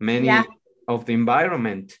many of the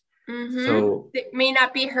environment. So it may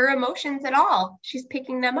not be her emotions at all. She's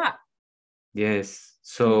picking them up. Yes.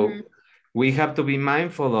 So we have to be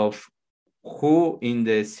mindful of who in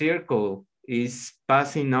the circle is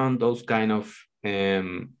passing on those kind of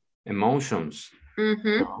emotions.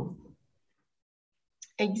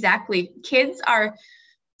 Exactly. Kids are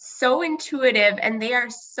so intuitive and they are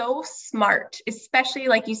so smart, especially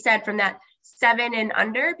like you said, from that 7 and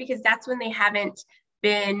under, because that's when they haven't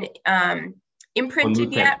been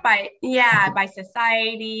imprinted yet by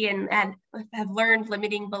society and have learned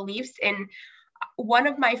limiting beliefs. And one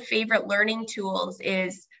of my favorite learning tools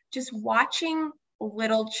is just watching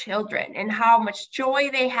little children and how much joy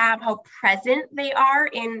they have, how present they are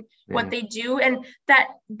in what they do, and that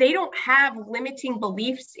they don't have limiting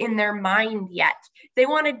beliefs in their mind yet. They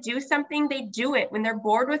want to do something, they do it. When they're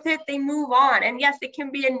bored with it, they move on. And yes, it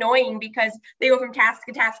can be annoying because they go from task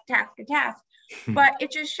to task to task to task, but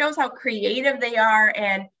it just shows how creative they are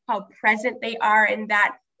and how present they are, and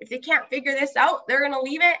that if they can't figure this out, they're going to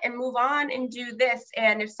leave it and move on and do this.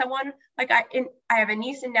 And if someone, like I have a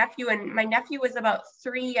niece and nephew, and my nephew was about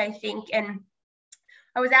 3, I think. And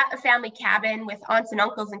I was at a family cabin with aunts and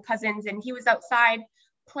uncles and cousins, and he was outside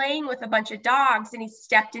playing with a bunch of dogs, and he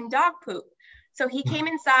stepped in dog poop. So he came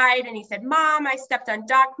inside and he said, "Mom, I stepped on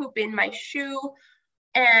dog poop in my shoe."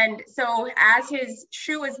 And so as his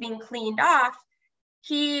shoe was being cleaned off,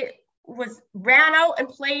 he ran out and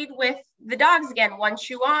played with the dogs again, one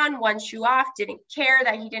shoe on, one shoe off, didn't care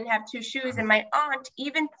that he didn't have 2 shoes. And my aunt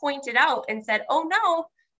even pointed out and said, "Oh no,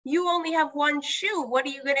 you only have 1 shoe. What are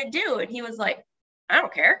you going to do?" And he was like, "I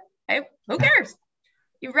don't care. Who cares?"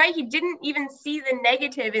 You're right. He didn't even see the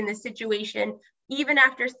negative in the situation, even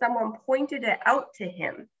after someone pointed it out to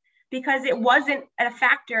him, because it wasn't a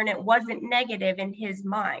factor and it wasn't negative in his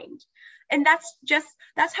mind. And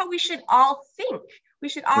that's how we should all think. We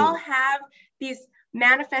should all have these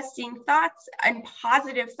manifesting thoughts and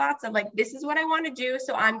positive thoughts of like, this is what I want to do,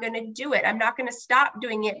 so I'm going to do it. I'm not going to stop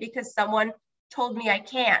doing it because someone told me I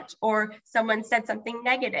can't, or someone said something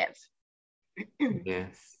negative.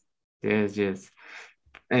 Yes.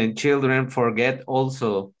 And children forget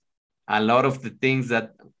also a lot of the things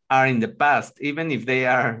that are in the past, even if they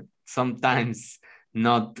are sometimes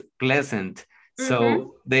not pleasant.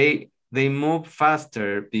 So they move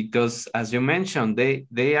faster because, as you mentioned,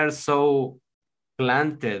 they are so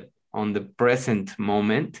planted on the present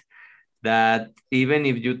moment that even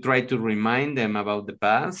if you try to remind them about the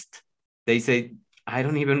past, they say, "I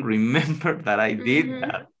don't even remember that I did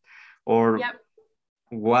that," or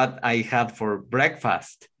what I had for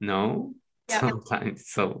breakfast. No, sometimes.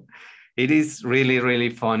 So it is really, really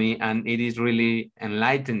funny, and it is really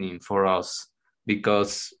enlightening for us,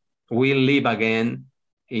 because we live again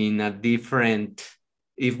in a different,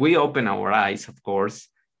 if we open our eyes, of course,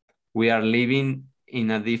 we are living in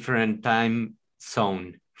a different time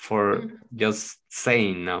zone, for just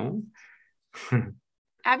saying, no?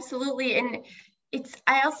 Absolutely. And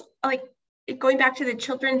I also like going back to the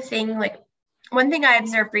children thing, like one thing I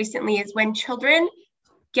observed recently is when children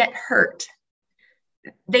get hurt,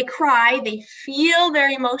 they cry, they feel their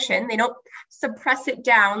emotion, they don't suppress it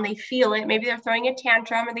down, they feel it. Maybe they're throwing a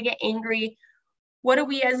tantrum or they get angry. What do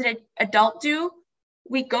we as an adult do?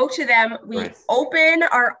 We go to them, we Right. open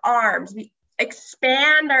our arms, we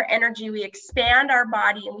expand our energy, we expand our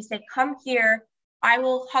body, and we say, come here. I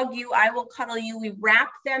will hug you. I will cuddle you. We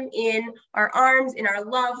wrap them in our arms, in our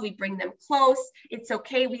love. We bring them close. It's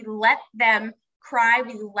okay. We let them cry.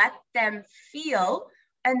 We let them feel.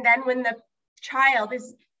 And then when the child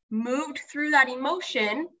is moved through that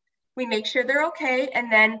emotion, we make sure they're okay.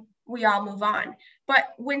 And then we all move on.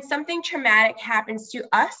 But when something traumatic happens to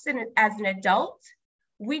us and as an adult,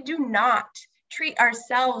 we do not treat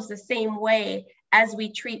ourselves the same way as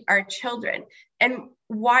we treat our children. And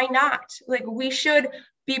why not? Like, we should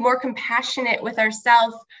be more compassionate with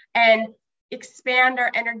ourselves and expand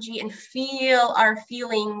our energy and feel our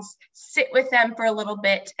feelings, sit with them for a little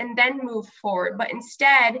bit, and then move forward. But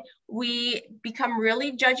instead, we become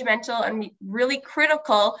really judgmental and really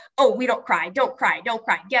critical. Oh, we don't cry, don't cry, don't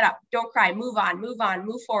cry, get up, don't cry, move on, move on,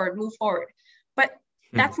 move forward, move forward. But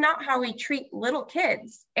that's not how we treat little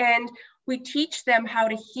kids. And we teach them how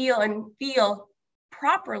to heal and feel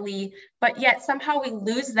properly, but yet somehow we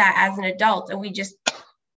lose that as an adult and we just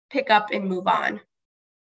pick up and move on.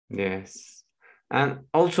 Yes. And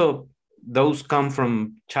also, those come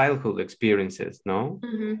from childhood experiences, no?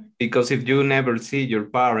 Mm-hmm. Because if you never see your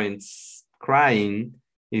parents crying,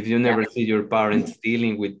 if you never see your parents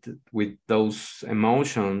dealing with those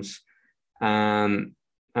emotions and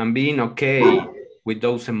being okay with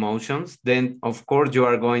those emotions, then of course you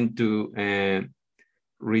are going to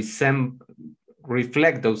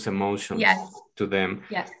reflect those emotions to them.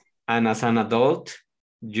 Yes. And as an adult,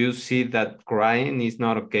 you see that crying is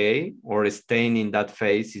not okay, or staying in that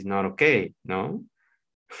phase is not okay, no?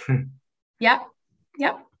 Yep.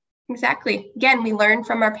 Exactly. Again, we learn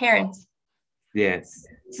from our parents. Yes.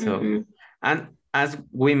 So, and as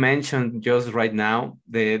we mentioned just right now,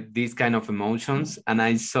 these kind of emotions, and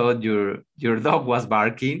I saw your dog was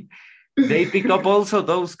barking, they pick up also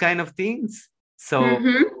those kind of things. So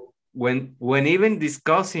when even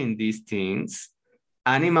discussing these things,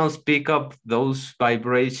 animals pick up those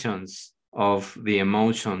vibrations of the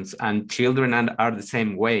emotions, and children are the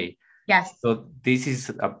same way. Yes. So this is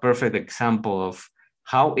a perfect example of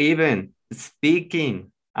how even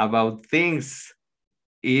speaking about things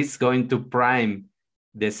is going to prime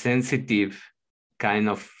the sensitive kind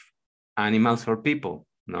of animals or people,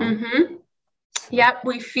 no? Yep,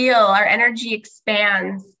 we feel our energy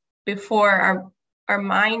expands before our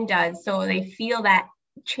mind does. So they feel that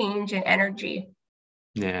change in energy.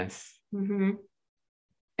 Yes.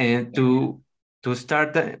 And to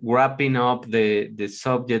start wrapping up the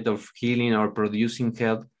subject of healing or producing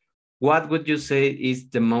health, what would you say is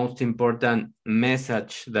the most important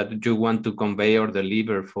message that you want to convey or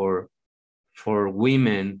deliver for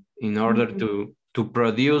women in order to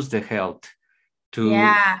produce the health,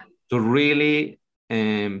 to really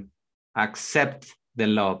accept the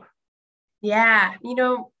love? Yeah,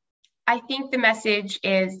 I think the message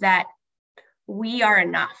is that we are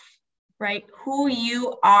enough, right? Who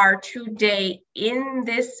you are today in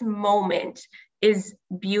this moment is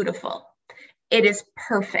beautiful. It is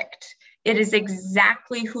perfect. It is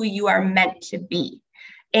exactly who you are meant to be.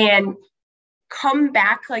 And come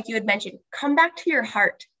back, like you had mentioned, come back to your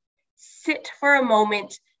heart. Sit for a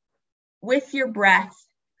moment with your breath,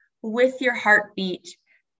 with your heartbeat,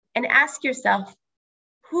 and ask yourself,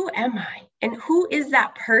 who am I? And who is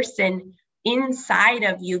that person inside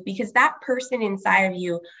of you? Because that person inside of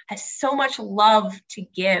you has so much love to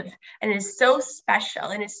give and is so special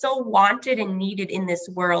and is so wanted and needed in this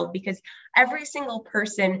world, because every single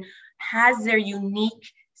person has their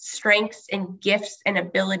unique strengths and gifts and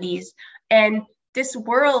abilities. And this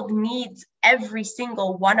world needs every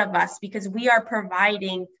single one of us, because we are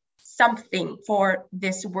providing something for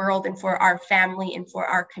this world and for our family and for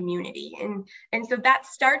our community. And so that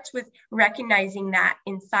starts with recognizing that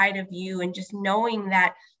inside of you and just knowing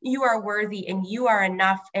that you are worthy and you are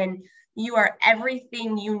enough and you are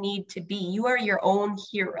everything you need to be. You are your own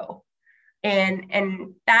hero.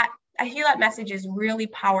 And that, I feel that message is really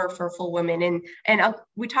powerful for women. And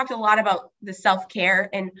we talked a lot about the self-care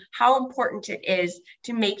and how important it is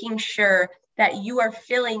to making sure that you are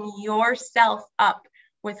filling yourself up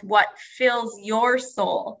with what fills your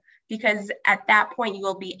soul, because at that point you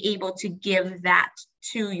will be able to give that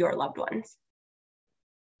to your loved ones.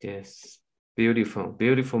 Yes,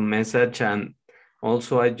 beautiful message. And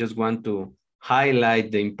also I just want to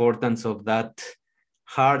highlight the importance of that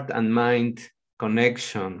heart and mind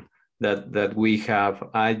connection that we have.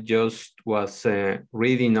 I just was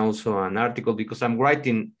reading also an article because I'm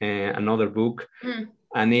writing another book,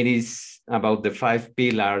 and it is about the 5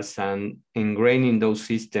 pillars and ingraining those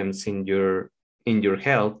systems in your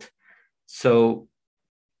health. So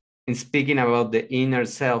in speaking about the inner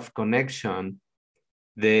self connection,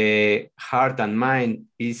 the heart and mind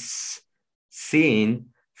is seen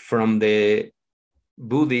from the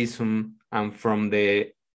Buddhism and from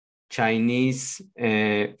the Chinese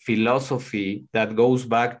philosophy that goes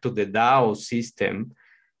back to the Tao system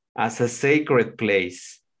as a sacred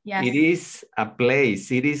place. Yes. It is a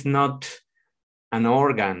place. It is not an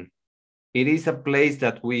organ. It is a place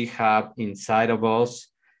that we have inside of us.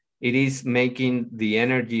 It is making the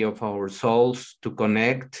energy of our souls to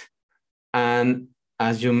connect. And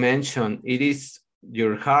as you mentioned, it is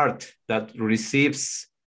your heart that receives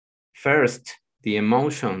first the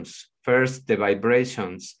emotions, first the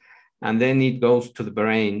vibrations, and then it goes to the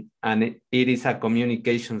brain, and it is a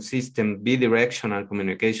communication system, bidirectional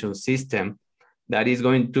communication system that is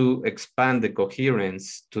going to expand the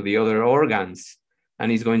coherence to the other organs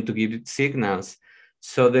and is going to give it signals.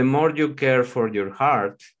 So the more you care for your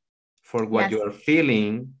heart, for what you are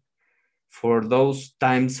feeling, for those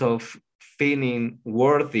times of feeling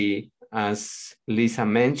worthy, as Lisa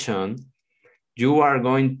mentioned, you are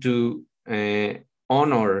going to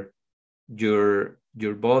honor your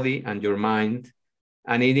body and your mind,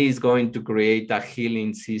 and it is going to create a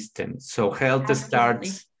healing system. So health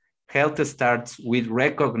starts with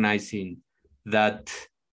recognizing that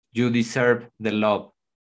you deserve the love.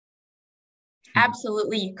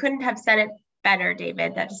 Absolutely. You couldn't have said it better,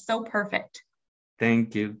 David. That is so perfect.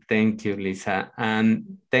 Thank you, Lisa.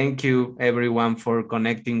 And thank you everyone for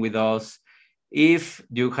connecting with us. If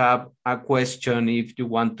you have a question, if you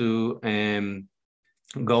want to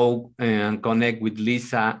go and connect with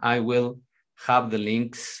Lisa, I will have the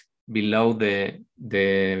links below the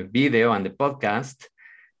video and the podcast.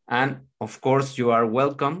 And of course, you are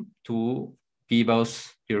welcome to give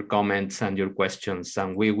us your comments and your questions,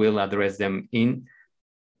 and we will address them in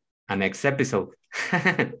a next episode.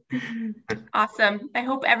 Awesome. I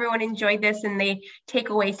hope everyone enjoyed this and they take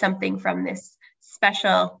away something from this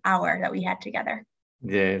special hour that we had together.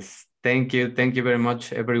 Yes. Thank you. Thank you very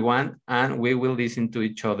much, everyone. And we will listen to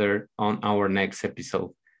each other on our next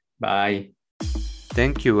episode. Bye.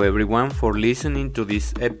 Thank you, everyone, for listening to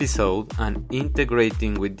this episode and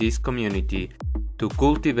integrating with this community to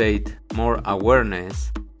cultivate more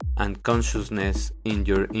awareness and consciousness in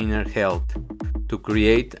your inner health, to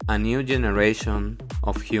create a new generation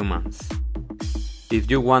of humans. If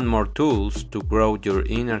you want more tools to grow your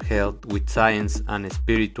inner health with science and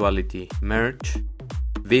spirituality merge,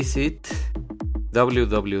 visit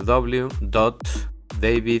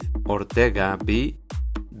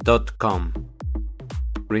www.davidortegab.com.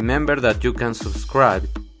 Remember that you can subscribe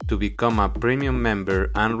to become a premium member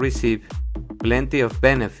and receive plenty of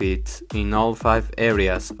benefits in all 5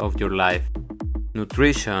 areas of your life: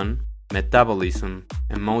 nutrition, metabolism,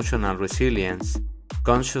 emotional resilience,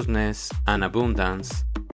 consciousness and abundance,